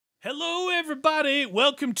Hello, everybody!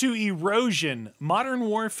 Welcome to Erosion, Modern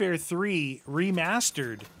Warfare 3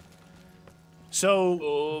 Remastered.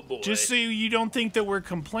 So, just so you don't think that we're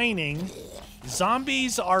complaining,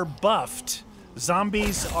 zombies are buffed.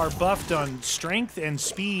 Zombies are buffed on strength and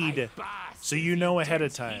speed, so you know ahead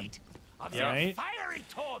of time. Right?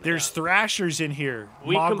 There's thrashers in here.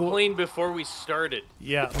 We complained before we started.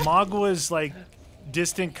 Yeah, Magwa's like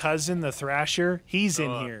distant cousin, the thrasher. He's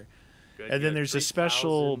in here. And then there's 3, a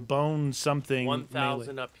special 000, bone something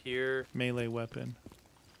 1,000 up here. Melee weapon.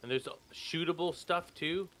 And there's shootable stuff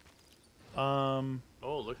too. Oh,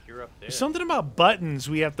 look, you're up there. Something about buttons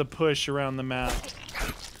we have to push around the map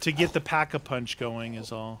to get the pack-a-punch going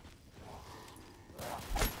is all.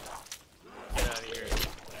 Get out of here.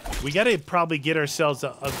 We gotta probably get ourselves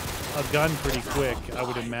a gun pretty quick, I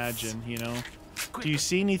would imagine, you know? Do you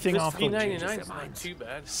see anything off the... $3.99 is not too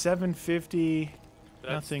bad. 750...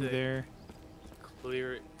 That's Nothing there.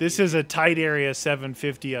 Clear. This is a tight area,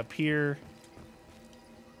 750 up here.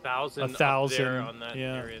 1,000 1,000 up there on that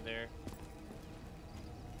area there.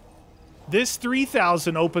 This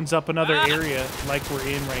 3,000 opens up another area like we're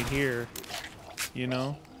in right here. You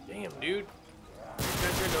know? Damn, dude. You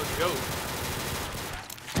guys are no joke.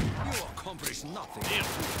 You accomplished nothing. Damn.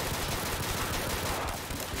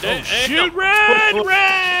 Oh, shoot! Red!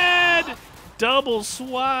 Red! Double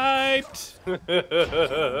swiped.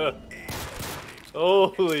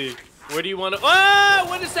 Holy. Where do you want to... Ah!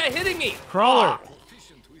 What is that hitting me? Crawler.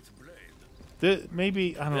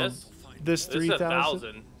 Maybe, I don't know. This This is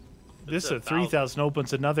 3,000? This is a 3,000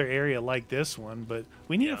 opens another area like this one, but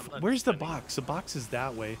we need where's the box? The box is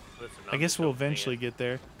that way. Listen, I guess we'll eventually get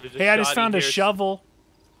there. There's a Hey, I just shot found in a here. shovel.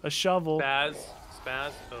 A shovel. Spaz.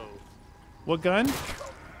 Oh. What gun?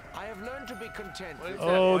 I have learned to be content. What is that?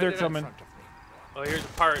 Oh, Why they're did I- coming. Oh, here's a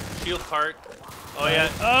part. Shield part. Oh, yeah.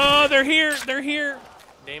 Oh, they're here. They're here.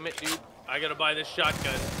 Damn it, dude. I gotta buy this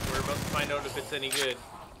shotgun. We're about to find out if it's any good.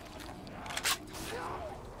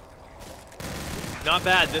 Not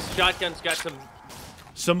bad. This shotgun's got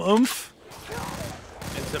Some oomph.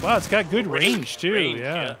 and some Wow, it's got good range too. range,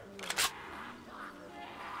 Yeah.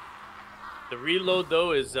 The reload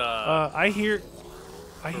though is I hear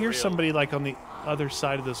real. somebody like on the other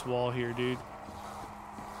side of this wall here, dude.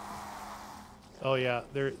 Oh yeah,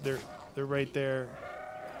 they're right there.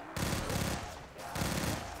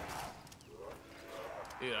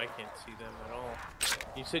 dude, I can't see them at all.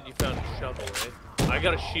 You said you found a shovel, right? I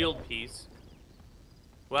got a shield piece.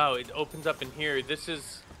 Wow, it opens up in here. This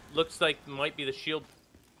looks like might be the shield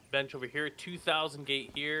bench over here. 2,000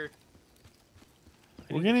 gate here.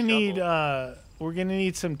 We're gonna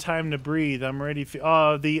need some time to breathe. I'm ready.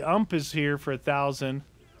 The ump is here for 1,000.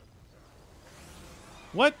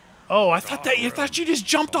 What? Oh, I thought you just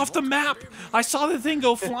jumped off the map. I saw the thing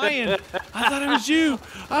go flying. I thought it was you.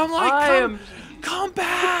 I'm like, come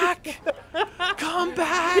back, come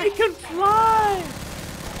back. He can fly.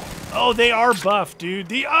 Oh, they are buffed, dude.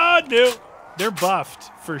 No, they're buffed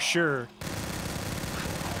for sure.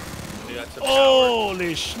 Dude, that's a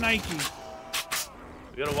Holy shnikey.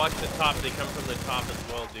 We gotta watch the top. They come from the top as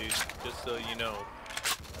well, dude. Just so you know.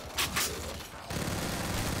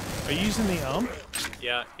 Are you using the ump?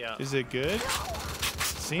 Yeah, yeah. Is it good?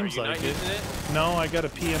 Seems Are you like not it. using it? No, I got a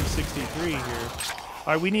PM63 here.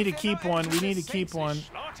 All right, we need to keep one. We need to keep one.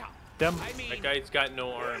 Them. That guy's got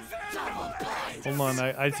no arm. Hold on,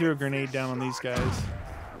 I threw a grenade down on these guys.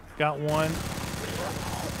 Got one.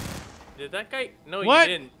 Did that guy? No, What?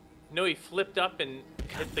 he didn't. No, he flipped up and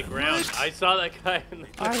hit the ground. What? I saw that guy. In the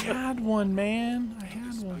I had one, man. I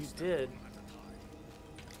had one. He did.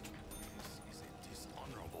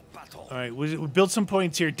 All right, we build some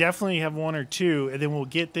points here. Definitely have one or two, and then we'll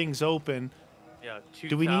get things open. Yeah, 2,000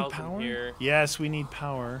 Do we need power? here. Yes, we need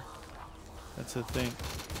power. That's the thing.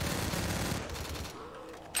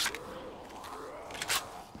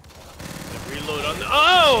 The reload on the.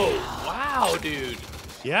 Oh! Wow, dude.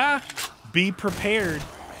 Yeah, be prepared.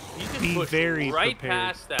 He just Be pushed very right prepared.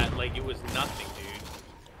 past that like it was nothing, dude.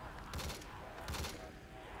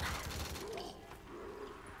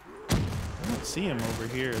 I don't see him over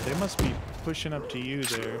here. They must be pushing up to you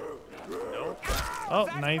there. No. Oh,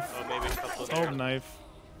 knife. Oh, maybe a couple Oh, there. knife.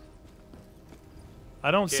 I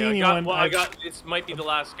don't see Okay, anyone. I got. This might be the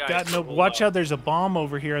last guy. Got so no. hold Watch up. out! There's a bomb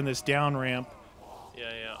over here on this down ramp. Yeah,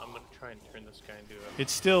 yeah. I'm gonna try and turn this guy into a.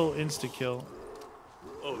 It's still insta kill.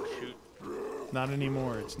 Oh shoot. Not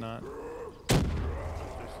anymore. It's not. There's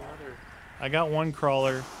another. I got one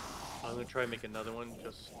crawler. I'm gonna try and make another one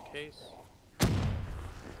just in case.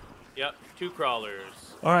 Yep, 2 crawlers.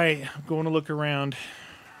 All right, I'm going to look around.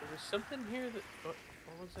 There was something here that. What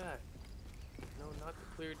was that? No, not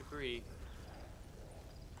the clear debris.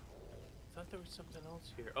 there was something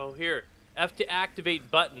else here. Oh, here. F to activate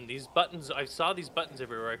button. These buttons, I saw these buttons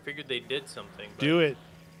everywhere. I figured they did something. But... Do it.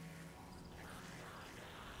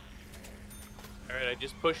 Alright, I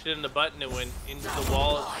just pushed it in the button and went into the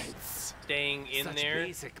wall, staying in Such there.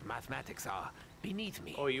 basic mathematics are beneath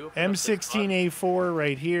me. Oh, you opened up this box. M16A4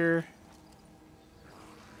 right here.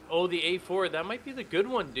 Oh, the A4. That might be the good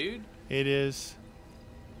one, dude. It is.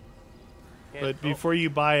 Yeah, But before you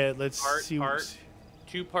buy it, let's see. Part.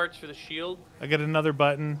 2 parts for the shield. I got another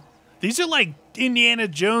button. These are like Indiana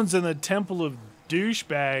Jones and the Temple of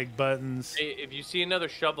Douchebag buttons. Hey, if you see another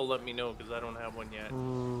shovel, let me know, because I don't have one yet.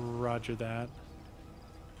 Roger that.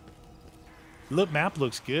 Look, map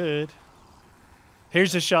looks good.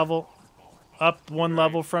 Here's a shovel. Up one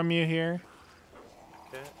level from you here.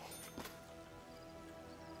 Okay.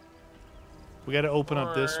 We got to open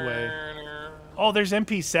up this way. Oh, there's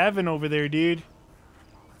MP7 over there, dude.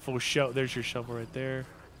 Full show. There's your shovel right there.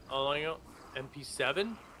 Oh, I go.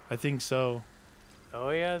 MP7? I think so.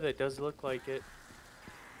 Oh, yeah, that does look like it.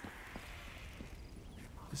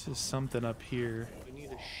 This is something up here. We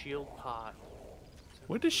need a shield pot.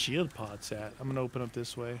 What does shield pots at? I'm gonna open up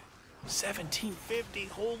this way. 1750.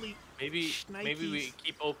 Holy. Maybe we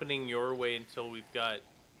keep opening your way until we've got.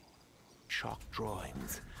 Chalk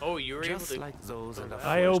drawings. Oh, you were Just able to. like those in the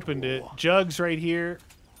I First opened it. War. Jugs right here.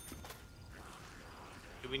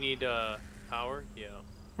 Do we need power? Yeah.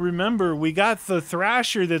 Remember, we got the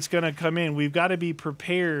Thrasher that's gonna come in. We've got to be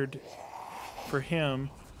prepared for him.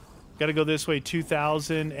 Got to go this way.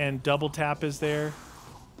 2000 and double tap is there.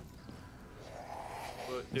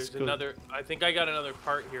 Well, there's go. another. I think I got another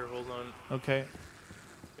part here. Hold on. Okay.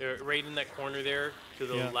 Right in that corner there, to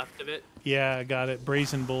the Yeah. left of it. Yeah, I got it.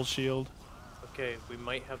 Brazen Bull Shield. Okay, we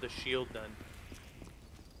might have the shield done.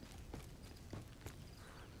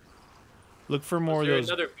 Look for more Was of there those.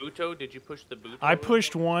 another Buto? Did you push the Buto? I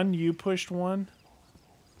pushed one. You pushed one.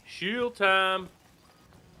 Shield time.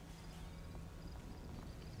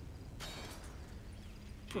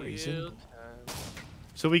 Brazen. Shield time.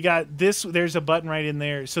 So we got this. There's a button right in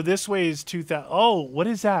there. So this way is 2000. Oh, what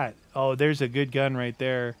is that? Oh, there's a good gun right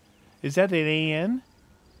there. Is that an AN?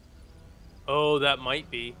 Oh, that might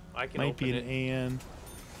be. I can Might open be it. an AN.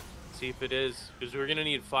 See if it is, because we're gonna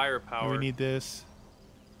need firepower. We need this.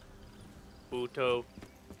 Buto.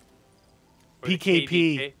 Or the PKP.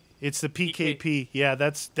 KVK. It's the PKP. Yeah,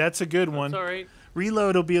 that's a good one. That's all right.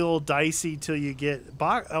 Reload will be a little dicey till you get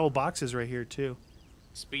boxes right here too.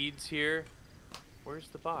 Speed's here. Where's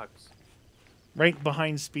the box? Right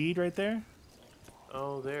behind speed, right there.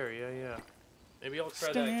 Oh, there. Yeah, yeah. Maybe I'll try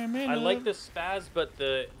Stamina. that. I like the spaz, but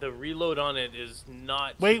the reload on it is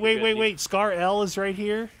not. Wait, super wait, good. wait, wait. Scar L is right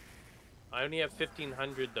here. I only have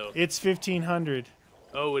 1500 though. It's 1500.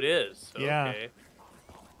 Oh, it is. Yeah. Okay.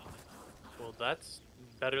 Well, that's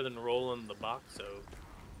better than rolling the box, so.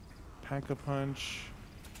 Pack-a-punch.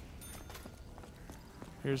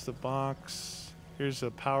 Here's the box. Here's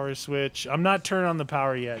a power switch. I'm not turning on the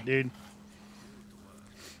power yet, dude.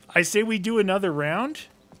 I say we do another round.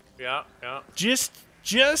 Yeah, yeah. Just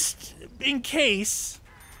in case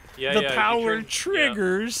Yeah, the yeah, you power turn-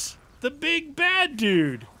 triggers the big bad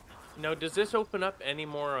dude. Yeah. Now, does this open up any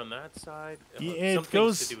more on that side? Yeah, it Something's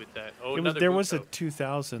goes- to do with that. Oh, There was a Buto.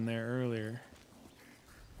 2000 there earlier.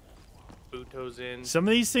 Buto's in. Some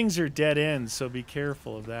of these things are dead ends, so be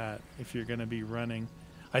careful of that if you're going to be running.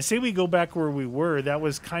 I say we go back where we were. That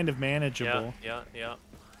was kind of manageable, Yeah, yeah,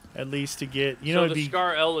 yeah. at least to get, you So know, the it'd be,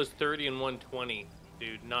 Scar L is 30 and 120.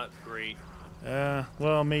 Dude, not great.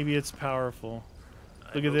 well, maybe it's powerful.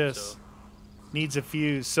 I Look at hope this. so. Needs a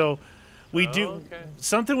fuse. So we do okay.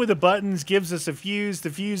 something with the buttons, gives us a fuse. The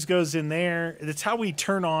fuse goes in there. That's how we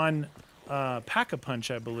turn on Pack-a-Punch,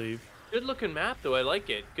 I believe. Good looking map, though. I like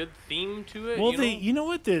it. Good theme to it. Well, you know? you know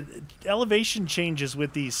what? The elevation changes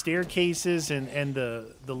with these staircases and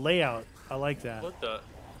the layout. I like that. What the?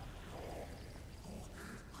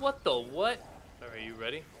 What the what? Are you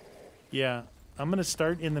ready? Yeah. I'm going to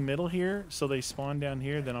start in the middle here, so they spawn down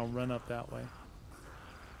here, then I'll run up that way.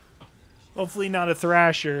 Hopefully not a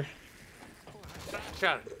Thrasher.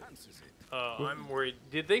 Chat. I'm worried.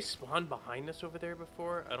 Did they spawn behind us over there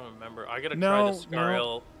before? I don't remember. I gotta try No, the Scar no.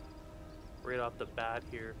 L right off the bat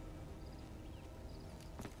here.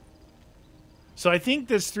 So I think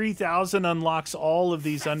this 3000 unlocks all of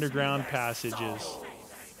these underground passages.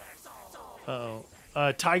 Uh-oh.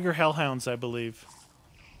 Tiger Hellhounds, I believe.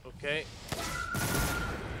 Okay. As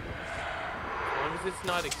long as it's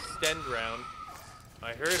not extend round.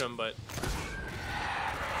 I heard him, but.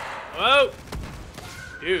 Whoa!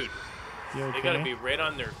 Dude, You okay? they gotta be right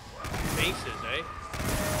on their faces, eh?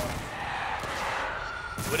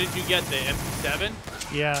 What did you get, the MP7?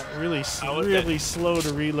 Yeah, really was really that? slow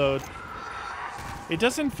to reload. It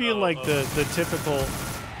doesn't feel like the typical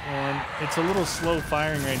one. It's a little slow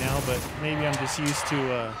firing right now, but maybe I'm just used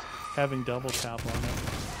to having double tap on it.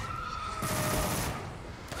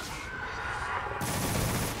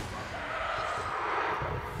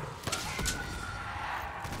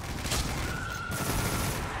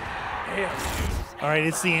 All right,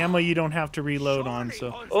 it's the ammo you don't have to reload on,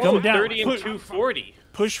 so come down. 30 and 240.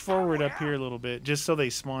 Push forward up here a little bit, just so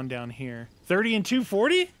they spawn down here. 30 and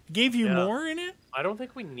 240? Gave you more in it? I don't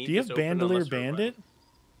think we need. Do you have this open Bandolier unless we're Bandit?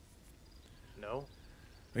 No.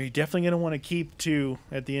 Are you definitely going to want to keep 2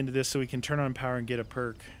 at the end of this so we can turn on power and get a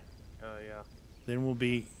perk? Oh yeah. Then we'll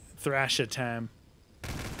be Thrasher time.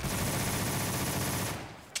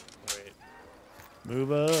 Wait.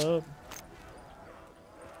 Move up.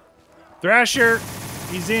 Thrasher!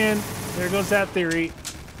 He's in. There goes that theory.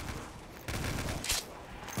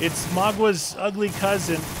 It's Magwa's ugly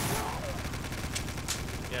cousin.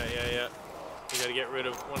 Yeah. We gotta get rid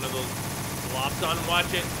of one of those flops on.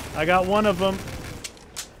 Watch it. I got one of them.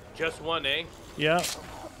 Just one, eh? Yep.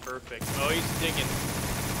 Perfect. Oh, he's digging.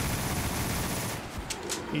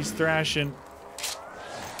 He's thrashing.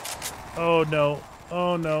 Oh no.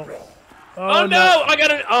 Oh no. Oh no! I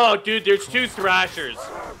got it. Oh, dude, there's 2 thrashers.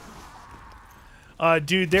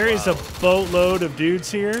 Dude, there is a boatload of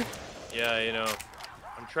dudes here. Yeah, you know.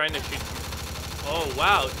 I'm trying to shoot. Oh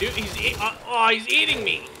wow, dude, he's eating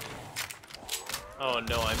me. Oh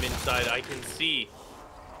no, I'm inside. I can see.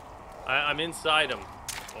 I'm inside him.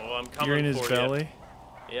 Oh, I'm coming. You're in his for belly.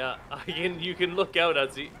 You. Yeah, you can look out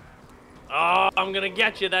as he. Oh, I'm gonna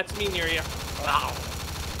get you. That's me near you. Ow.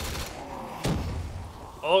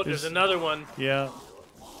 Oh, there's another one. Yeah.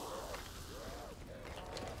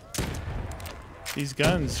 These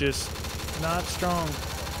guns just not strong.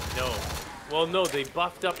 No. Well, no, they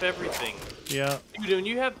buffed up everything. Yeah. Dude, when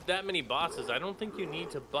you have that many bosses, I don't think you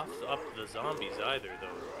need to buff up the zombies either, though.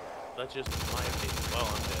 That's just my opinion. Well,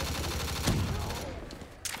 I'm dead.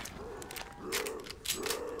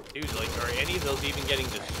 Dude, like, are any of those even getting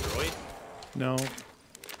destroyed? No. What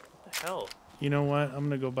the hell? You know what? I'm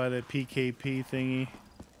gonna go buy that PKP thingy.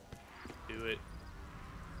 Do it.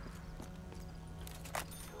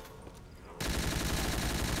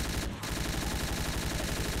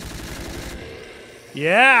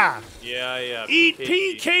 Yeah. Yeah. Eat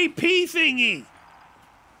PKP thingy.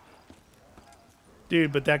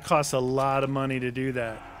 Dude, but that costs a lot of money to do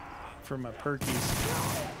that for my perkies.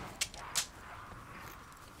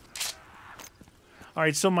 All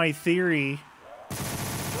right, so my theory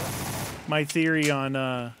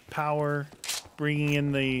on power bringing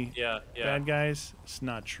in the bad guys, it's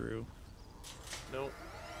not true. Nope.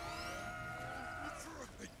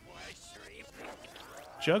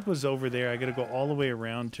 Jug was over there. I got to go all the way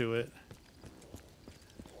around to it.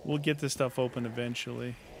 We'll get this stuff open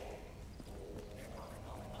eventually.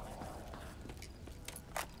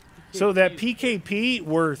 So that PKP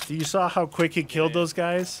worth, you saw how quick it killed those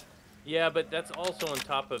guys? Yeah, but that's also on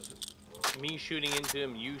top of me shooting into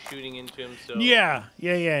him, you shooting into him, so... Yeah,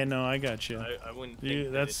 no, I got you. I wouldn't think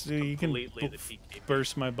you can the PKP.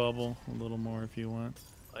 burst my bubble a little more if you want.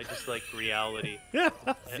 I just like reality.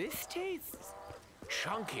 This tastes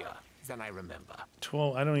chunkier than I remember.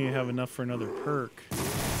 12, I don't even have enough for another perk.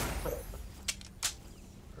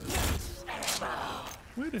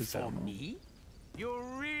 What is that? Me? You're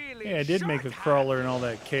really Hey, I did make a crawler and all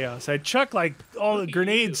that chaos. I chucked like all the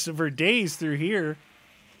grenades for days through here.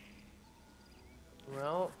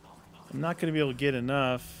 Well, I'm not going to be able to get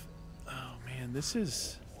enough. Oh man, this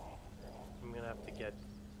is... I'm going to have to get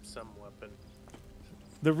some weapon.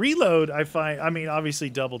 The reload, I find... I mean, obviously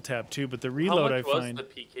double tap too, but the reload I find... How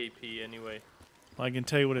much was the PKP anyway? Well, I can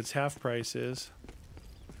tell you what its half price is.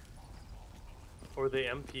 Or the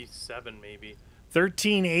MP7 maybe.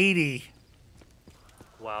 $13.80.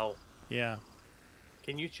 Wow. Yeah.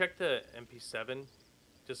 Can you check the MP7?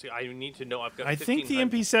 Just I need to know. I've got. I think the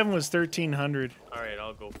MP7 was $1,300. All right,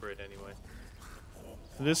 I'll go for it anyway.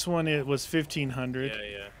 This one it was $1,500.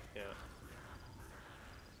 Yeah.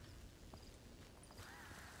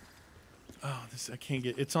 Oh, this I can't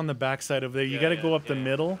get. It's on the backside over there. You got to go up the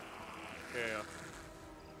middle. Yeah.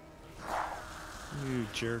 You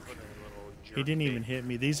jerk. What a little jerk. He didn't even hit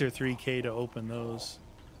me. These are 3K to open those.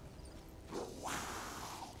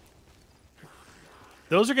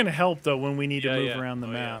 Those are going to help, though, when we need to move around the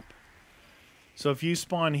map. So if you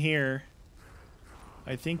spawn here,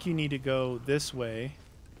 I think you need to go this way,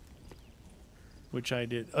 which I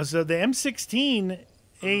did. So the M16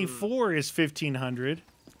 A4 is 1,500,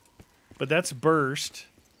 but that's burst.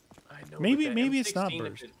 I know, maybe M16, it's not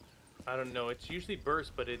burst. I don't know. It's usually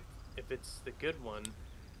burst, but if it's the good one...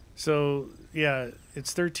 So yeah,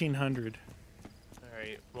 it's 1300. All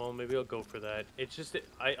right. Well, maybe I'll go for that. It's just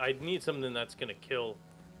I need something that's gonna kill.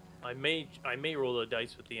 I may roll the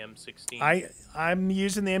dice with the M16. I'm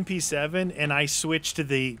using the MP7 and I switched to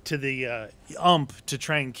the ump to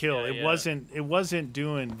try and kill. Yeah, It wasn't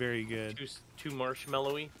doing very good. Too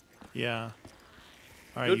marshmallowy. Yeah.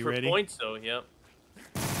 All right, Good you for ready? points though. Yep.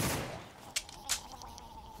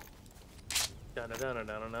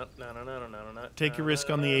 Take a risk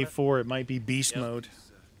on the A4. It might be beast mode.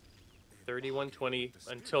 3120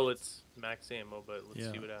 until it's max ammo, but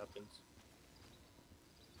let's see what happens.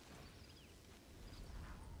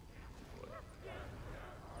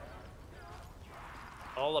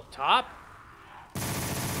 All up top?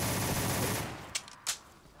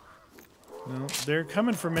 No, they're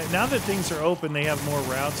coming from it. Now that things are open, they have more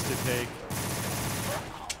routes to take.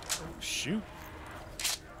 Oh, shoot.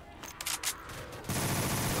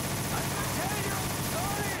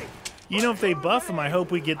 You know, if they buff them, I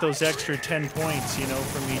hope we get those extra 10 points, you know,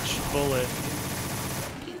 from each bullet.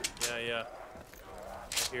 Yeah.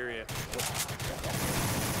 I hear you.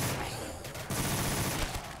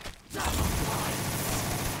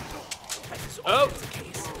 Oh!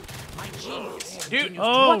 Dude,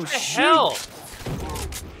 oh, what the shoot. hell?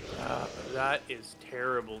 That is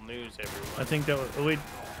terrible news, everyone. I think that was... Oh, wait.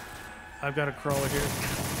 I've got a crawler here.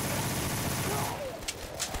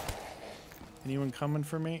 Anyone coming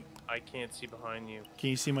for me? I can't see behind you. Can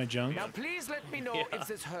you see my junk? Now please let me know if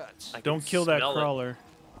this hurts. Don't kill that crawler.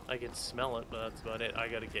 I can smell it, but that's about it. I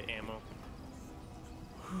gotta get ammo.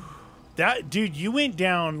 That dude, you went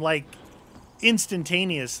down like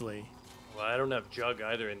instantaneously. Well, I don't have jug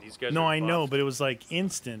either, and these guys No, are I know, buffed. but it was like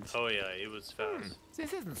instant. Oh yeah, it was fast.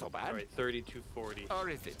 This isn't so bad. All right, 3240. Or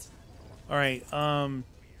is it? All right,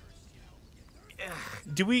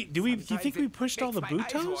 do you think we pushed all the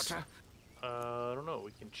butos? I don't know. We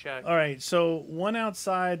can check. All right, so one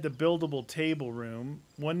outside the buildable table room,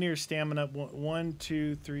 one near stamina. One,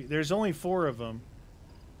 two, three. There's only 4 of them.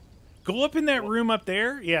 Go up in that room up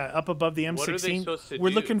there. Yeah, up above the M16. What are they supposed to We're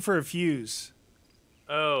do? looking for a fuse.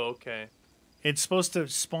 Oh, okay. It's supposed to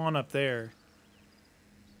spawn up there.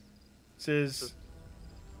 It says,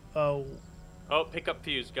 oh, pick up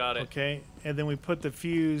fuse. Got it. okay. And then we put the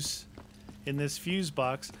fuse in this fuse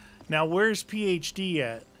box. Now, where's PhD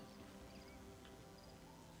at?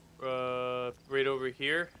 Right over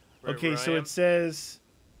here. Right Okay, where so I am. it says,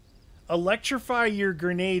 electrify your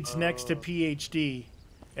grenades next to PhD.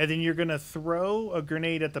 And then you're going to throw a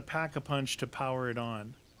grenade at the Pack-a-Punch to power it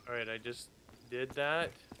on. All right, I just did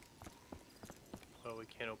that. Oh, we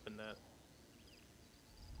can't open that.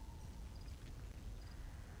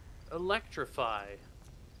 Electrify.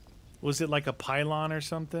 Was it like a pylon or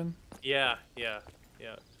something? Yeah.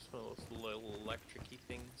 Just one of those little electric-y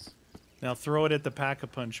things. Now throw it at the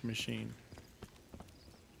Pack-a-Punch machine.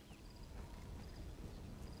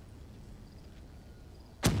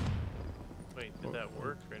 Wait, did that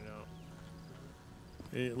work or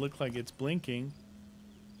no? It looked like it's blinking.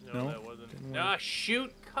 No, that wasn't. didn't work. Ah,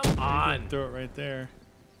 shoot! Come on! Throw it right there.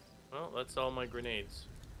 Well, that's all my grenades.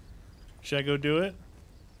 Should I go do it?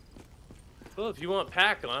 Well, if you want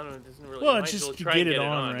pack on, it doesn't really. Well, might it's as well just try get and it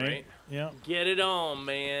on, right? right? Yeah. Get it on,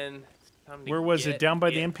 man. It's time to Where was it? Down by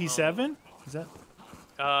the get MP7? Is that?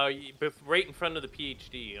 on. Right in front of the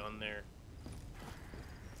PhD on there.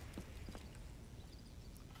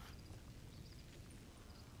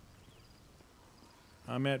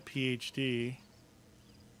 I'm at PhD.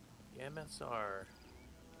 The MSR.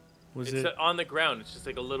 Was It's it? on the ground. It's just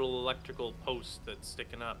like a little electrical post that's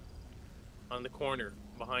sticking up on the corner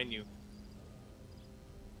behind you.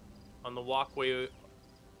 On the walkway.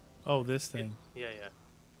 Oh, this thing. Yeah.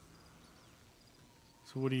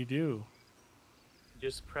 So what do you do?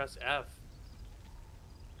 Just press F.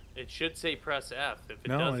 It should say press F. If it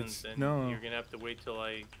No, doesn't, it's- then no. you're gonna have to wait till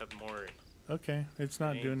I have more. Okay, it's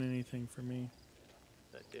not Okay. doing anything for me.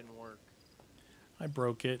 That didn't work. I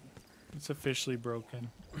broke it. It's officially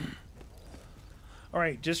broken. All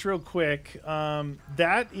right, just real quick.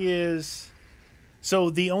 That is...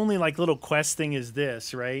 So the only like little quest thing is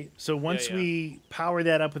this, right? So once yeah. we power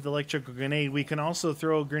that up with electrical grenade, we can also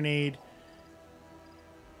throw a grenade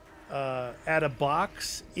at a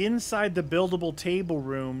box inside the buildable table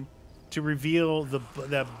room to reveal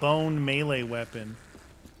that bone melee weapon.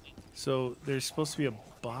 So there's supposed to be a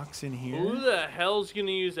box in here. Who the hell's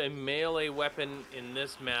gonna use a melee weapon in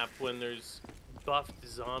this map when there's buffed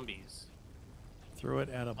zombies? Throw it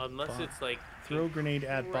at a Unless box. it's like Throw grenade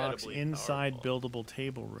at box incredibly inside powerful. buildable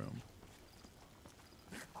table room.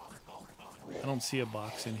 I don't see a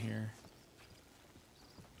box in here.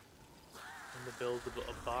 The buildable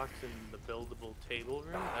a box in the buildable table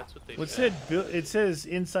room. That's what they Well, said. it says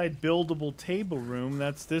inside buildable table room.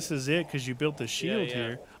 This is it because you built the shield yeah.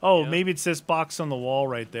 here. Oh, Yeah. maybe it says box on the wall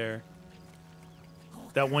right there.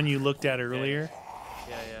 That one you looked at earlier.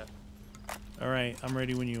 Yeah. All right, I'm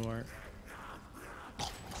ready when you are.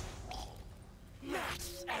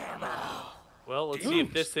 Well, let's see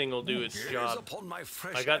if this thing will do its job.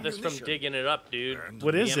 I got this from digging it up, dude.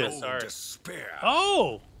 What is it?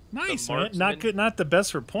 Oh, nice, man. Not good, not the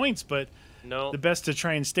best for points, but No. the best to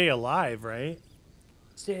try and stay alive, right?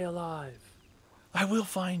 Stay alive. I will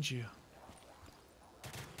find you.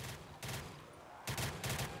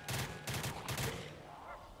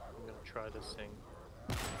 I'm gonna try this thing.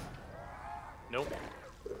 Nope.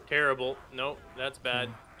 Terrible. Nope. That's bad.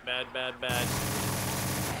 Bad.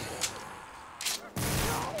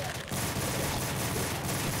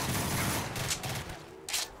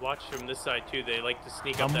 Watch from this side too. They like to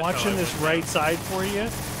sneak up. I'm watching this right side for you.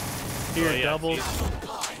 Here, yeah, doubles.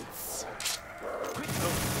 That's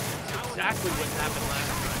exactly what happened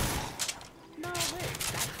last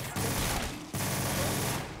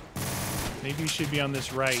time. Maybe you should be on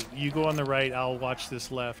this right. You go on the right. I'll watch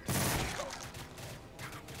this left.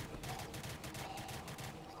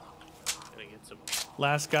 Gotta get some.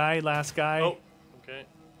 Last guy. Oh, okay.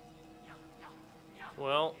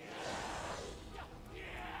 Well,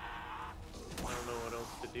 I don't know what else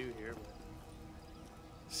to do here. But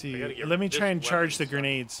See, get let me this try and charge weapon the stuff.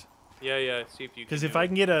 grenades. Yeah. See if you. Because can if do I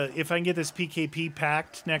it. can get this PKP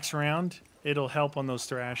packed next round, it'll help on those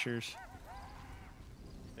thrashers.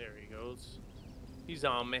 There he goes. He's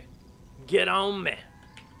on me. Get on me.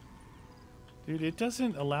 Dude, it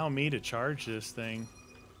doesn't allow me to charge this thing.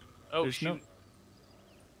 Oh There's shoot.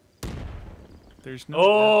 There's no.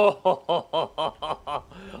 Oh!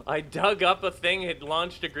 I dug up a thing. It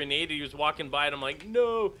launched a grenade. He was walking by, and I'm like,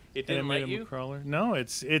 no! It didn't let Animated you. crawler. No,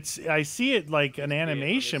 it's. I see it like an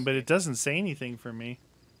animation, but it doesn't say anything for me.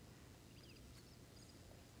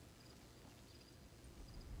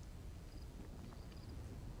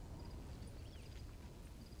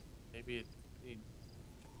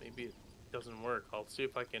 Maybe it doesn't work. I'll see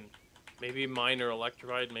if I can. Maybe mine are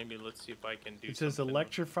electrified. Maybe let's see if I can do. It says something.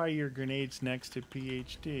 electrify your grenades next to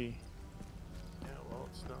PhD. Yeah, well,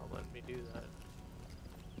 it's not letting me do that.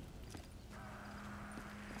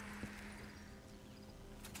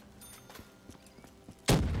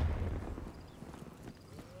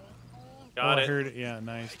 Got I it. heard it. Yeah,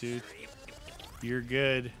 nice, dude. You're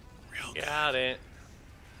good. Got it.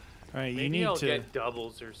 All right, you Maybe need I'll to. get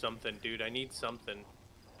doubles or something, dude. I need something.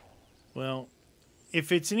 Well,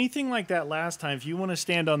 if it's anything like that last time, if you want to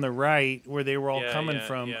stand on the right where they were all coming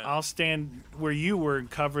from, yeah. I'll stand where you were and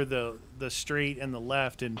cover the straight and the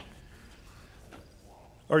left. And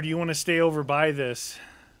or do you want to stay over by this?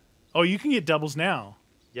 Oh, you can get doubles now.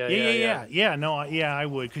 Yeah. No, I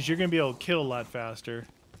would, because you're gonna be able to kill a lot faster.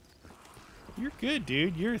 You're good,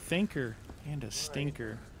 dude. You're a thinker and a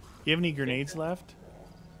stinker. You have any grenades left?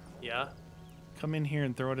 Yeah. Come in here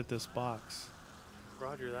and throw it at this box.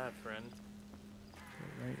 Roger that, friend.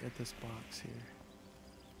 Right at this box here.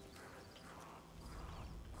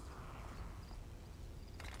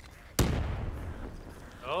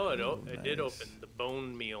 Oh, it did nice. open the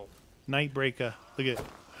bone meal. Nightbreaker. Look at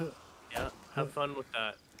it. Yeah. Have fun with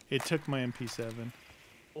that. It took my MP7.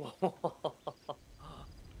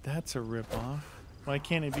 That's a ripoff. Why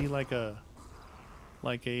can't it be like a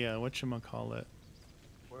whatchamacallit?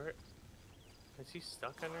 Where is he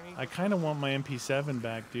stuck underneath? I kind of want my MP7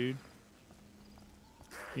 back, dude.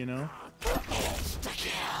 You know?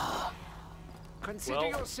 Consider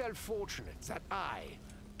yourself fortunate that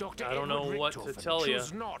Dr. I don't know Edward what to Richtofen, tell ya.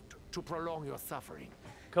 choose not to prolong your suffering.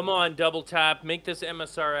 Come on, double tap. Make this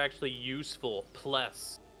MSR actually useful.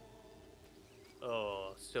 Plus.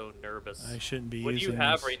 Oh, so nervous. I shouldn't be What do using you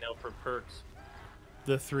have this. right now for perks?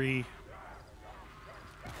 The 3.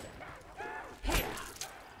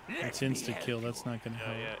 It's insta kill. That's not gonna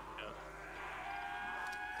help. Yeah.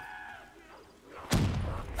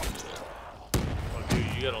 Oh, dude,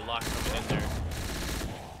 you got a lot coming in there.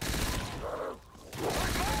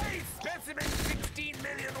 Specimen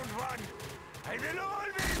 16,000,001. I will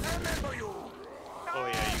always remember you. Oh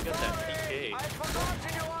yeah, you got that PK. I've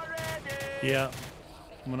forgotten you already. Yeah.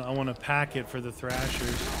 I want to pack it for the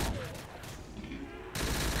thrashers.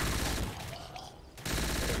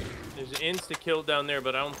 There's an insta kill down there,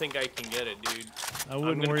 but I don't think I can get it, dude. I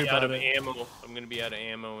wouldn't worry about it. Ammo. I'm gonna be out of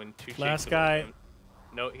ammo in 2 Last shakes of guy. it.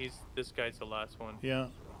 No, this guy's the last one. Yeah.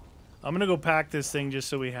 I'm gonna go pack this thing just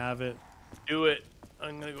so we have it. Do it.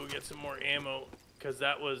 I'm gonna go get some more ammo because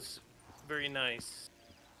that was very nice.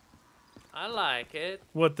 I like it.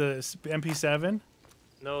 What, the MP7?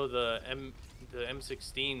 No, the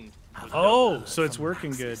M16. was Oh, dope. so it's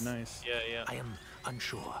working good. Nice. Yeah, yeah. I am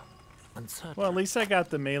unsure. Uncertain. Well, at least I got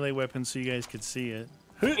the melee weapon so you guys could see it.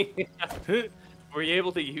 Were you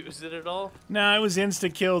able to use it at all? No, I was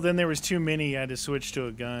insta-kill, then there was too many. I had to switch to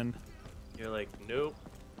a gun. You're like, nope.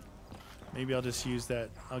 Maybe I'll just use that.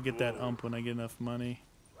 I'll get that ump when I get enough money.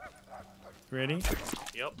 Ready?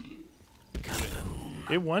 Yep.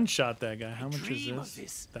 It one-shot that guy. How much dream of is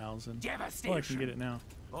this. this? 1,000. Devastation. Oh, I can get it now.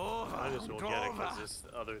 I just won't get it because this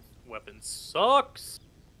other weapon sucks.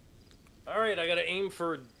 Alright, I gotta aim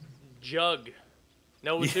for Jug.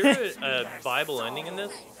 Now, was there a Bible ending in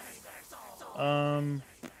this? I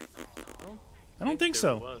don't think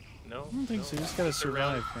so. Was. No? I don't think so. You just gotta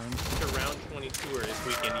survive, friend. It's around 22, or if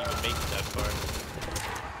we can even make it that far.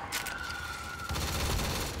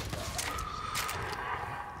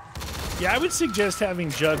 Yeah, I would suggest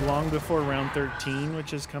having Jug long before round 13,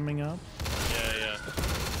 which is coming up. Yeah, yeah.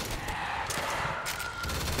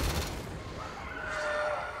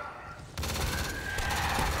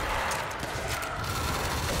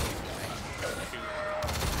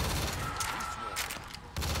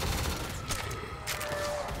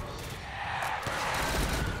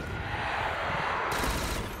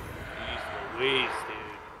 Jeez Louise, dude.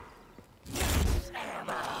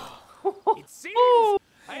 It seems.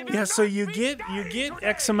 Yeah, so you get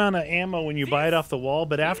X amount of ammo when you buy it off the wall,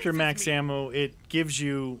 but after max ammo, it gives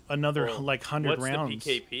you another Well, like 100 rounds. What's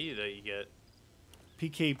the PKP that you get?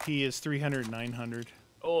 PKP is 300, 900.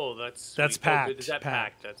 Oh, that's sweet. That's Oh, packed. is that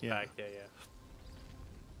Packed, packed? That's yeah. packed. Yeah, yeah.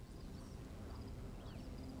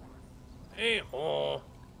 Hey, oh.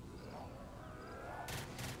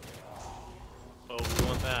 Oh, we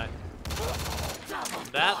want that.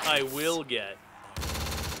 That I will get.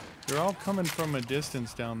 They're all coming from a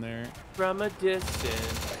distance down there. From a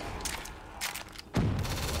distance.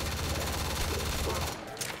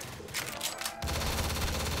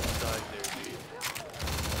 Inside there, dude.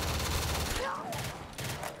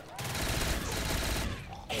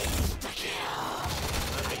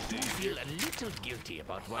 Feel a little guilty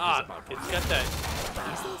about what is Ah, about. it's got that,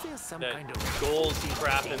 Isn't there some that kind of gold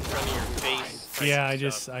crap in front of your face. type Yeah,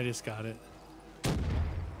 stuff. I just got it.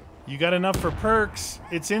 You got enough for perks.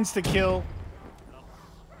 It's insta kill.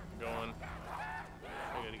 Going.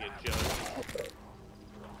 I gotta get Jug.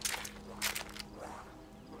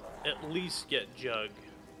 At least get Jug.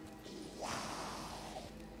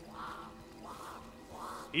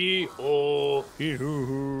 Hee-ho.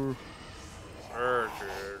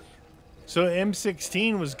 Burgers. So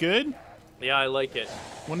M16 was good. Yeah, I like it.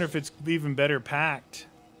 Wonder if it's even better packed.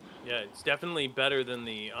 Yeah, it's definitely better than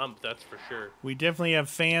the ump, that's for sure. We definitely have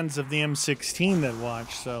fans of the M16 that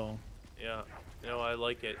watch, so. Yeah, no, I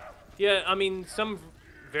like it. Yeah, I mean, some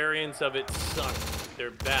variants of it suck.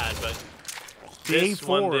 They're bad, but The this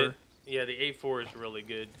one A4, did, yeah, the A4 is really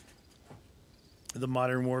good. the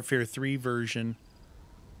Modern Warfare 3 version.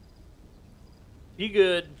 Be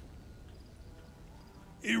good.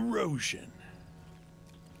 Erosion.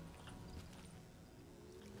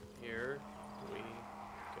 Here we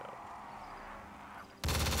go.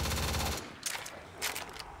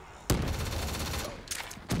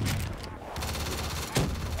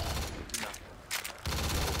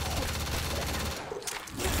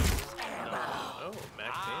 Oh, max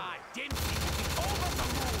Ah, ammo. density over the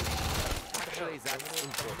moon. Actually, that's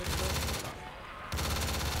important.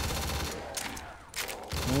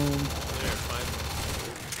 Boom. There, fine.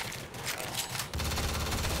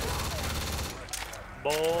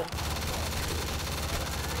 Ball.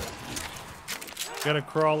 Got a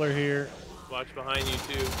crawler here. Watch behind you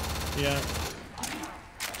too. Yeah.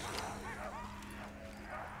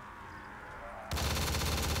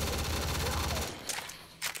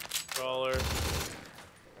 Crawler.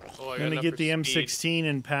 Oh, I I'm got gonna enough get for the speed. M16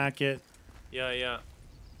 and pack it. Yeah, yeah.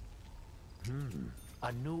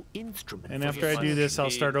 A new instrument. And for after I your do fun. this, I'll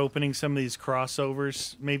speed. start opening some of these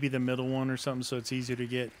crossovers. Maybe the middle one or something, so it's easier to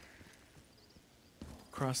get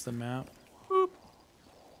across the map. Boop.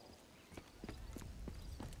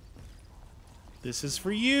 This is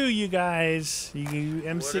for you, you guys. You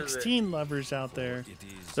M16 lovers out there.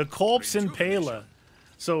 The Colps and Pela.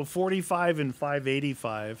 So 45 and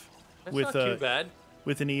 585 That's with not too bad.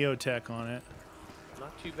 with an EOTech on it.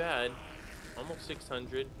 Not too bad. Almost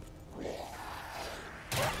 600.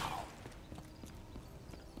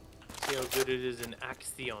 See how good it is in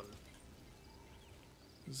Axion.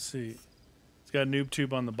 Let's see. It's got a noob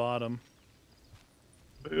tube on the bottom.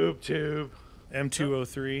 Boob tube.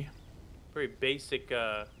 M203. Very basic,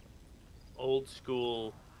 old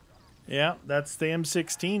school Yeah, that's the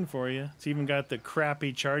M16 for you. It's even got the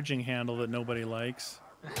crappy charging handle that nobody likes.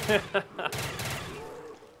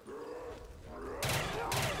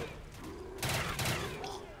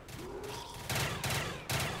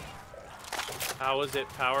 How is it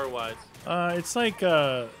power-wise? It's like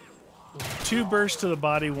 2 bursts to the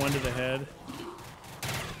body, 1 to the head.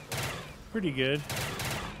 Pretty good.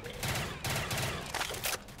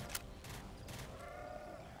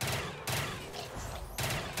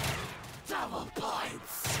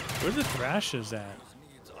 Where the thrashes at?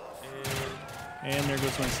 And there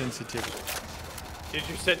goes my sensitivity. Did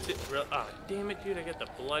you set it? Ah, damn it, dude! I got the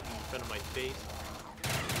blood in front of my face.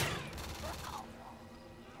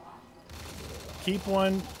 Keep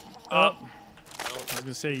one up. Oh, I was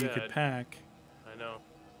gonna say you could dead. pack. I know.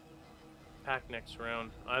 Pack next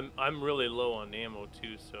round. I'm really low on ammo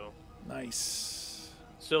too, so. Nice.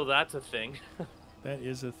 So that's a thing. That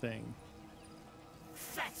is a thing.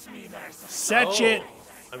 Fetch me there. Setch it.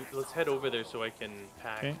 Let's head over there so I can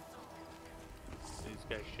pack. Okay. These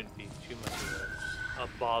guys shouldn't be too much of a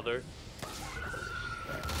bother.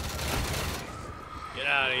 Get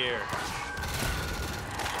out of here.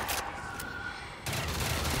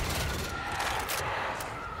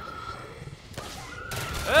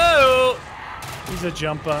 Oh! He's a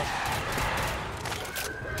jump up.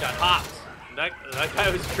 Got hot. That guy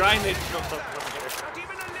was trying to jump up from there. Not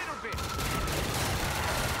even a little bit.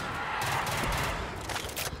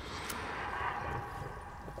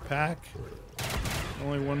 Pack.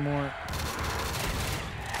 Only 1 more.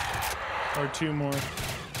 Or 2 more.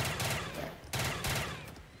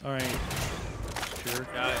 Alright.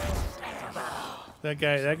 Jerk. Got it. That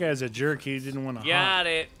guy's a jerk. He didn't want to Got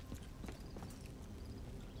it.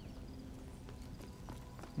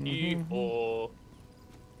 Yeehaw.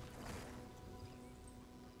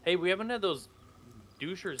 Hey, we haven't had those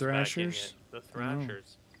douchers back in Thrashers? yet. The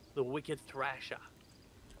thrashers. The wicked thrasher.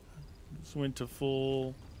 Just went to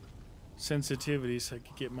full sensitivity so I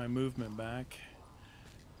could get my movement back.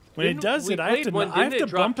 When it does we it, I have played one, to didn't it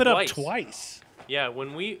drop bump it up twice? twice. Yeah,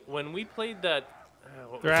 when we played that what was that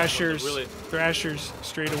one? The Thrashers, really- Thrashers,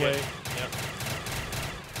 straight away. Yeah.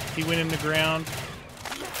 He went in the ground.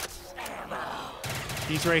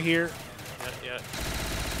 He's right here. Yeah.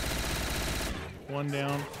 1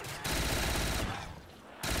 down.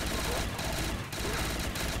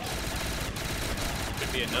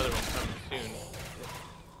 Could be another one coming soon.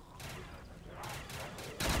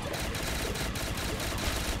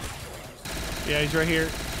 Yeah, he's right here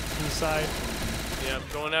on the side. Yeah,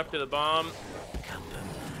 going after the bomb.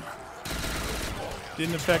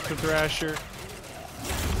 Didn't affect the Thrasher.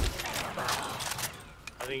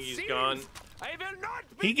 I think he's gone. I will not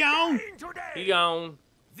be He gone. dying today. He gone.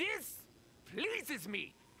 This pleases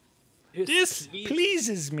me. This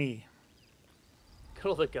pleases me. Look at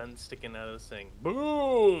all the guns sticking out of this thing.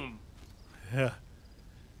 Boom! Yeah.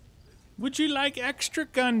 Would you like extra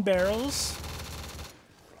gun barrels?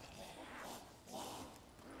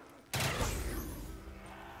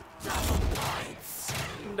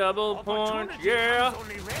 Double punch, Opportunity yeah! comes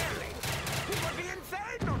only rarely. It would be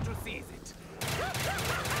insane not to seize it.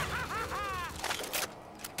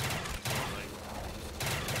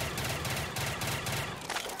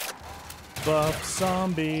 Buff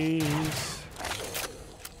zombies.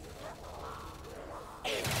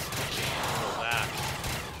 That.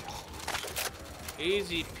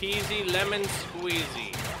 Easy peasy lemon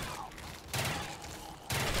squeezy.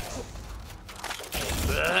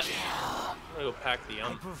 Blech. I'm gonna go pack the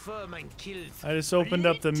I prefer mine kills. I just opened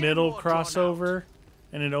up the middle crossover,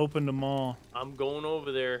 and it opened them all. I'm going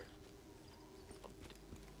over there.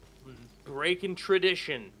 Breaking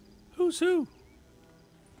tradition. Who's who?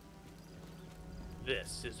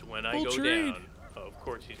 This is when I Full go trade. down. Oh, of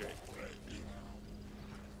course he's right.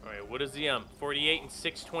 Alright, what is the 48 and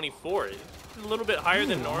 624? It's a little bit higher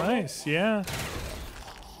than normal. Nice, yeah. A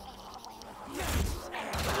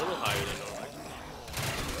little higher than normal.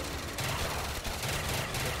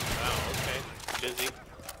 Wow, okay. Busy. I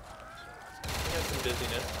got some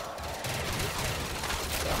busyness.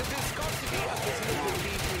 The viscosity of this liquid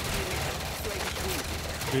leaves me feeling slightly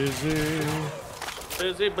queasy. Busy.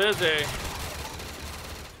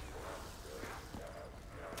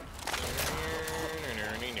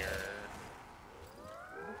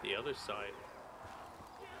 The other side.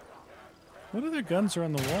 What other guns are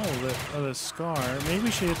on the wall that are the Scar? Maybe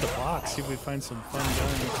we should hit the box, see if we find some fun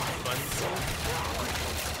guns.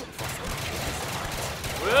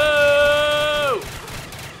 Whoa!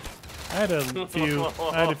 I had a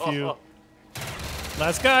few.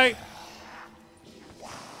 Last guy!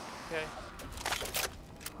 Okay.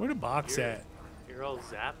 Where the box at? You're all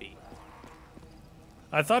zappy.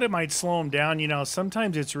 I thought it might slow him down. You know,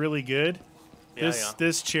 sometimes it's really good. Yeah,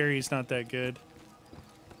 This cherry's not that good.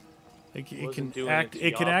 It can doing act. its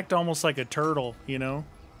It can job. act almost like a turtle. You know.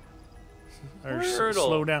 Or Turtle.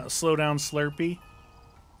 slow down Slurpee.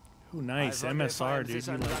 Ooh, nice I thought they MSR, find dude. this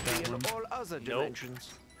You like unlucky that in one? all other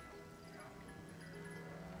dimensions.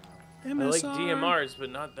 I like DMRs, but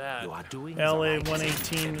not that. You are doing LA the right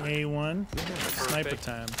thing, 118A1. Sniper Perfect.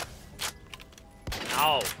 time.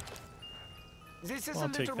 Ow. This is I'll a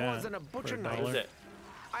take little more that than a for butcher $1. knife. What is it?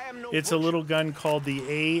 I am no It's a butcher. little gun called the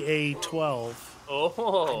AA-12.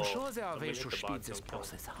 Oh. I'm sure there are Somebody ways hit to the speed box, this don't kill him.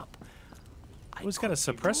 process up. Oh, it's got a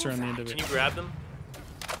suppressor on the end of Can it. you grab them?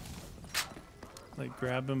 Like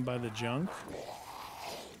grab him by the junk.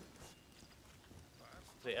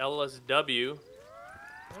 The LSW.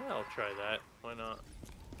 Yeah, I'll try that. Why not?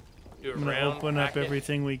 Do it I'm gonna round, open up pack it.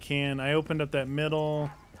 everything we can. I opened up that middle,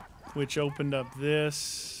 which opened up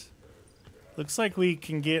this. Looks like we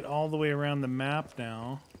can get all the way around the map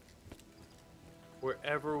now.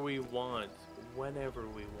 Wherever we want, whenever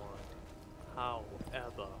we want,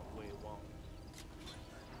 however we want.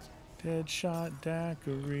 Deadshot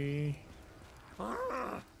daiquiri.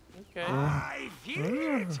 Okay. I feel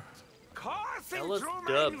it coursing Tell us through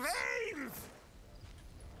dubs. my veins.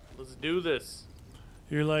 Let's do this.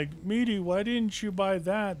 You're like, Meaty, why didn't you buy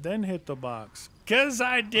that, then hit the box? 'Cause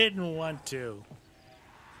I didn't want to.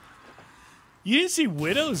 You didn't see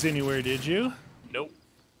Widows anywhere, did you? Nope.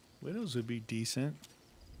 Widows would be decent.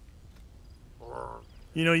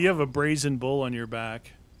 You know, you have a brazen bull on your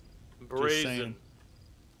back. Brazen. saying.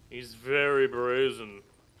 He's very brazen.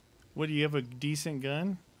 What, do you have a decent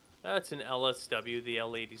gun? That's an LSW, the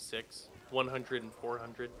L86. 100 and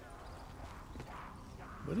 400.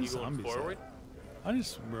 What You is going zombies forward? at? I'm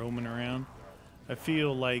just roaming around. I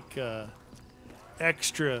feel like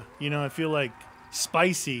extra, you know, I feel like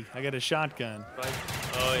spicy. I got a shotgun. Right.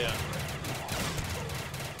 Oh, yeah.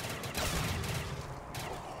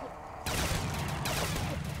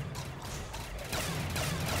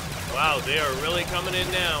 Wow, they are really coming in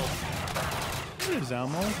now. There's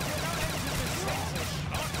Elmo.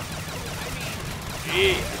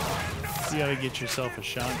 Gee, You gotta get yourself a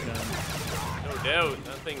shotgun. no doubt.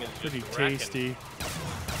 That thing is Pretty just wrecking. tasty.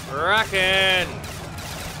 Rockin'!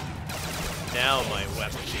 Now my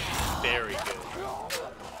weapon is very good.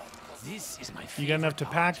 This is my You got enough to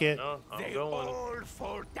pack it. Oh, I'm They going. all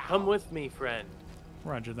fall down. Come with me, friend.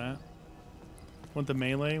 Roger that. Want the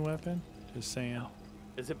melee weapon? Just saying.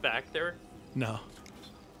 Is it back there? No.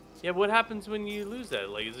 Yeah, what happens when you lose that?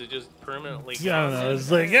 Like, is it just permanently Yeah, I don't know.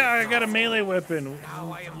 It's like, yeah, I got a melee weapon.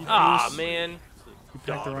 Now I am Ah, man. You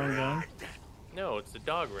picked the wrong gun. No, it's the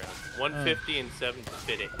dog round. 150 and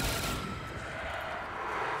 750.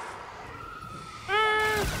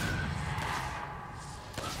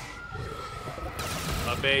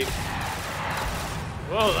 A base.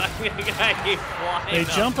 Whoa, that guy keeps flying. They up.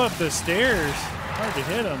 jump up the stairs. Hard to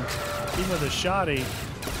hit them. Even with a shotty.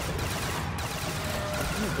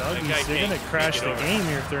 Ooh, That doggies, guy they're can't gonna crash get the over. game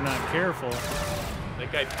here if they're not careful.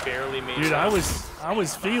 That guy barely made Dude, it. I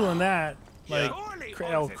was feeling that. Like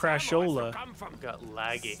Surely El all this ammo has to Crashola. come from Got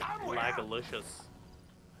laggy. somewhere. Lagalicious.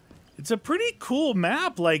 It's a pretty cool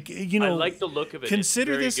map. Like, you know, I like the look of it.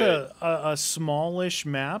 consider it's this very good. a smallish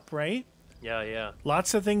map, right? Yeah, yeah.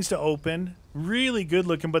 Lots of things to open. Really good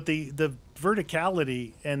looking, but the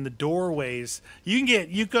verticality and the doorways.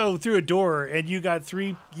 You go through a door and you got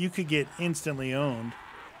three. You could get instantly owned.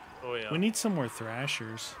 Oh, yeah. We need some more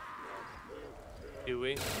thrashers. Do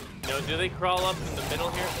we? No, do they crawl up in the middle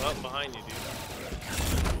here? Oh, behind you, dude.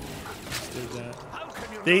 Did that. How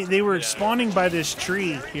can you They were Yeah. spawning by this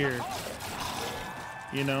tree here.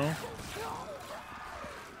 You know,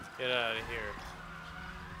 Get out of here.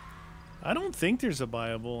 I don't think there's a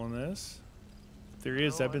buyable in this. If there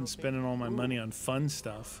is, No, I've I been don't think- spending all my money on fun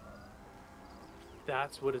stuff.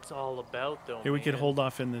 That's what it's all about, though. Here, we could man. hold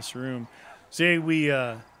off in this room. Say we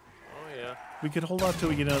Oh, yeah. we could hold off till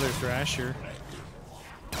we get another thrasher.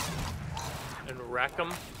 And wreck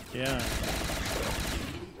them. Yeah.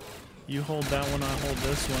 You hold that one, I'll hold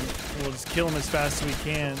this one. We'll just kill him as fast as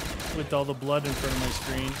we can with all the blood in front of my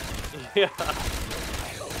screen. Yeah.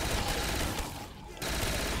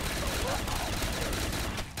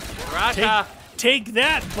 Raka! Take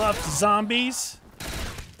that, buffed zombies!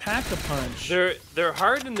 Pack a punch. They're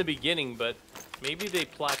hard in the beginning, but maybe they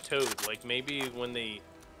plateaued. Like, maybe when they,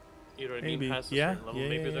 you know what I mean, Maybe. past a Yeah, certain level, yeah,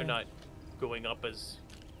 maybe yeah, they're yeah. not going up as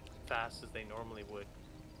fast as they normally would.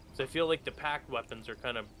 So I feel like the packed weapons are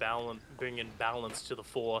kind of bringing balance to the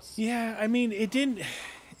force. Yeah, I mean,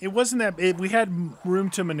 it wasn't that, we had room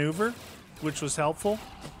to maneuver, which was helpful.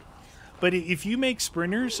 But if you make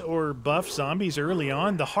sprinters or buff zombies early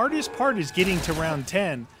on, the hardest part is getting to round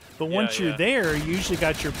 10. But once you're there, you usually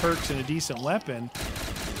got your perks and a decent weapon.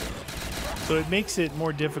 So it makes it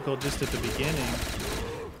more difficult just at the beginning.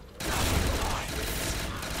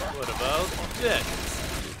 What about this?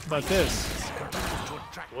 What about this?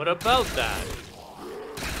 What about that?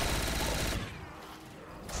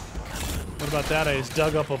 What about that? I just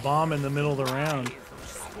dug up a bomb in the middle of the round.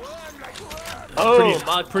 Oh,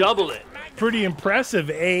 double it. Pretty impressive,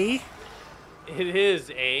 eh? It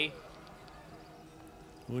is, eh?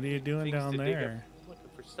 What are you doing down there? I'm looking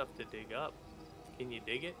for stuff to dig up. Can you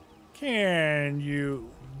dig it? Can you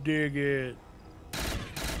dig it?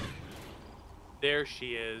 There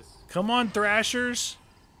she is. Come on, Thrashers.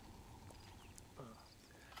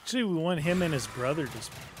 Actually, we want him and his brother to...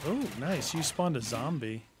 Oh, nice. You spawned a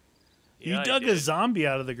zombie. Yeah, you dug a zombie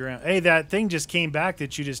out of the ground. Hey, that thing just came back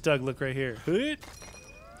that you just dug. Look right here. Hoot.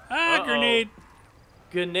 Ah, grenade.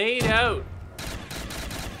 Grenade out.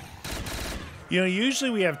 You know, usually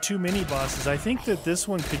we have too many bosses. I think that this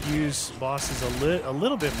one could use bosses a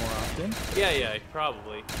little bit more often. Yeah,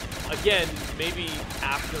 probably. Again, maybe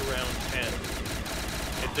after round 10.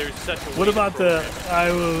 If there's such a... What about the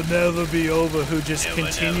I will never be over who just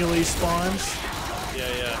continually spawns?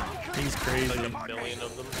 Yeah. He's crazy. Like a million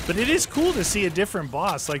of them. But it is cool to see a different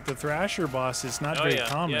boss. Like the Thrasher boss is not very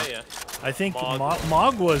common. Yeah. I think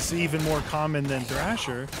Mog was even more common than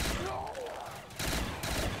Thrasher.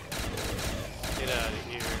 Get out of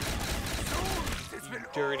here. You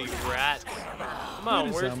dirty rat. Come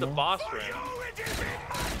on, where's the boss rank?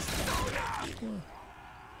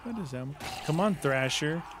 What is that? Come on,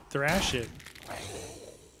 Thrasher. Thrash it.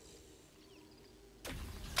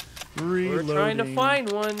 Reloading. We're trying to find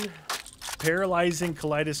one. Paralyzing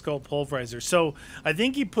Kaleidoscope Pulverizer. So I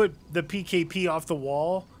think he put the PKP off the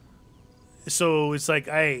wall. So it's like,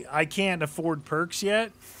 I can't afford perks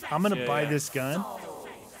yet. I'm going to buy this gun.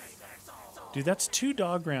 Dude, that's 2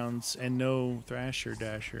 dog rounds and no Thrasher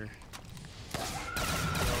Dasher.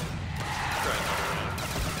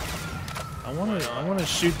 I want to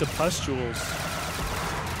shoot the pustules.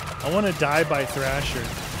 I want to die by Thrasher.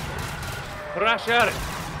 Thrasher.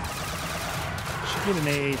 Should get an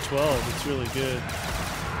AA-12. It's really good.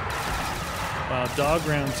 Wow, dog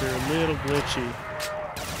rounds are a little glitchy.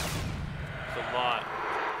 It's a lot.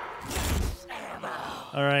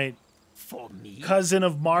 All right. Cousin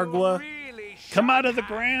of Margwa, come out of the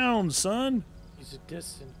ground, son. He's a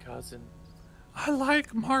distant cousin. I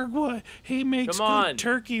like Margwa. He makes good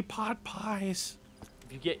turkey pot pies.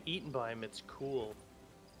 If you get eaten by him, it's cool.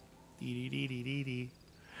 Dee.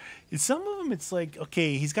 Some of them, it's like,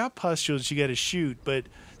 okay, he's got pustules you got to shoot, but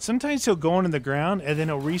sometimes he'll go into the ground and then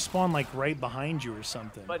he'll respawn like right behind you or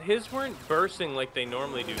something. But his weren't bursting like they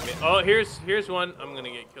normally do. Oh, here's one. I'm gonna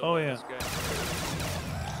get killed by this guy.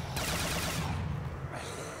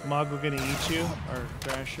 Mogwai gonna eat you or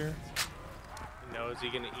Thrasher? No, is he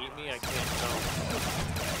gonna eat me? I can't tell.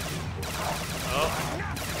 Oh,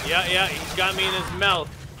 yeah, he's got me in his mouth.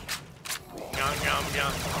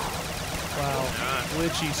 Yum. Wow,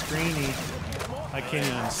 glitchy, screeny. I can't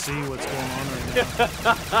even see what's going on right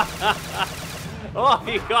now. Oh,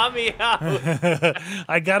 he got me out.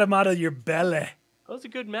 I got him out of your belly. That was a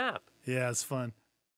good map. Yeah, it's fun.